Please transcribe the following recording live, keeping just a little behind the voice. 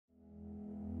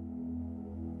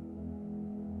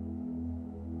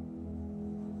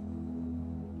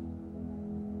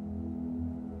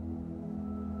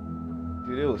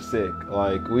It was sick.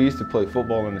 Like, we used to play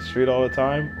football in the street all the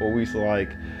time, or we used to,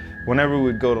 like, whenever we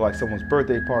would go to like someone's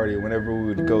birthday party, whenever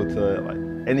we would go to like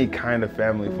any kind of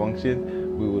family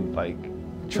function, we would like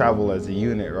travel as a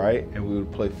unit, right? And we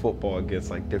would play football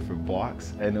against like different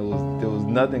blocks. And there was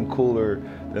nothing cooler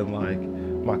than like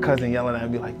my cousin yelling at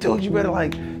me like, dude, you better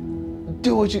like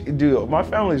do what you do. My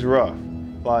family's rough.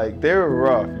 Like, they're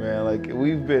rough, man. Like,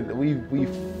 we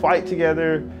fight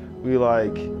together. We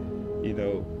like, you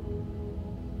know,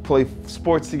 play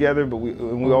sports together, but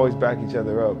we always back each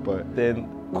other up. But then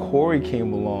Corey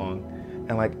came along,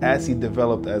 and like as he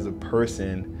developed as a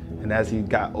person, and as he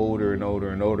got older and older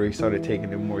and older, he started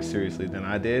taking it more seriously than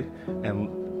I did. And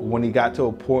when he got to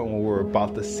a point where we were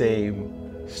about the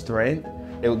same strength,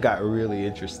 it got really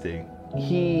interesting.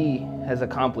 He has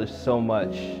accomplished so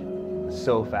much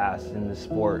so fast in the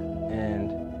sport,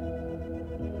 and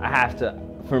I have to,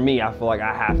 for me, I feel like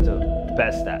I have to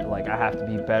best that. Like, I have to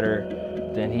be better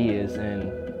than he is,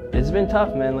 and it's been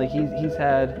tough, man. Like, he's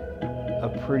had a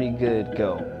pretty good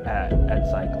go at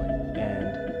cycling,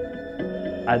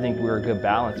 and I think we're a good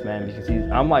balance, man, because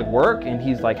I'm like work and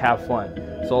he's like have fun.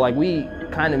 So like we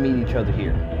kind of meet each other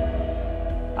here.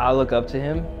 I look up to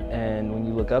him, and when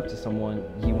you look up to someone,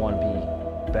 you want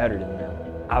to be better than them.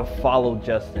 I've followed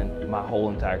Justin my whole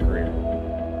entire career,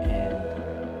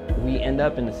 and we end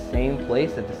up in the same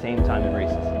place at the same time in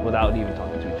races without even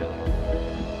talking to each other.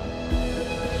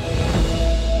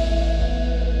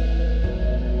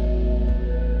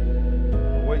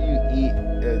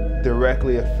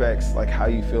 Directly affects like how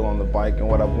you feel on the bike, and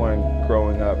what I've learned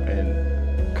growing up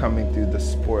and coming through the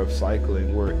sport of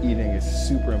cycling, where eating is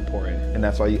super important, and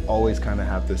that's why you always kind of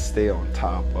have to stay on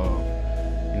top of,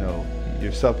 you know,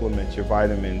 your supplements, your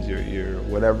vitamins, your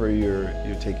whatever you're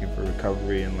taking for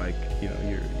recovery, and like, you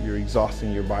know, you're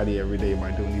exhausting your body every day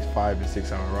by doing these 5 and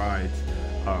 6 hour rides.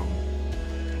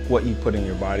 What you put in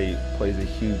your body plays a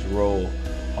huge role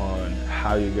on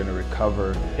how you're going to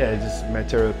recover. Yeah,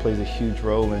 Medterra plays a huge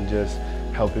role in just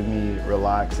helping me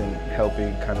relax and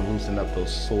helping kind of loosen up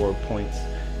those sore points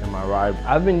in my ride.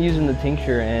 I've been using the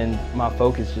tincture, and my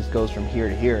focus just goes from here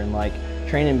to here, and like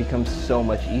training becomes so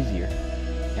much easier.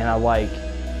 And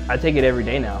I take it every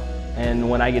day now. And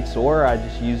when I get sore, I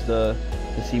just use the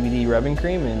CBD rubbing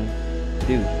cream, and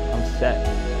dude, I'm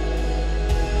set.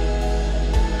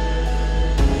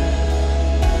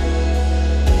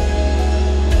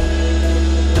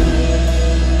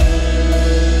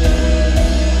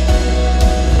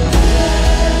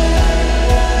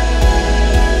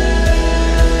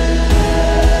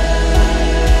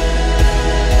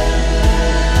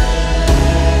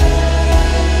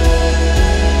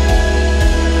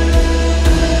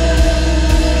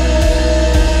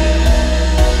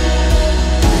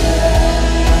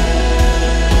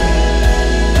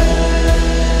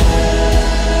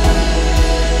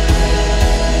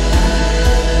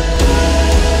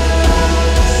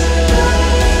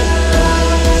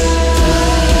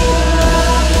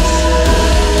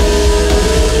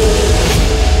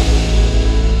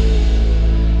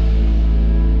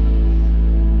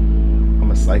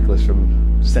 Cyclist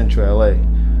from Central LA.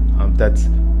 That's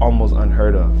almost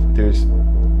unheard of. There's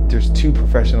 2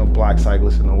 professional black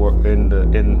cyclists in the world, in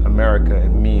America,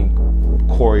 and me and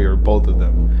Corey are both of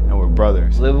them, and we're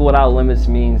brothers. Live without limits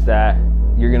means that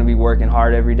you're gonna be working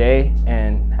hard every day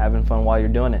and having fun while you're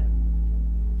doing it.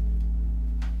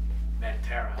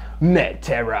 Medterra.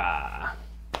 Medterra.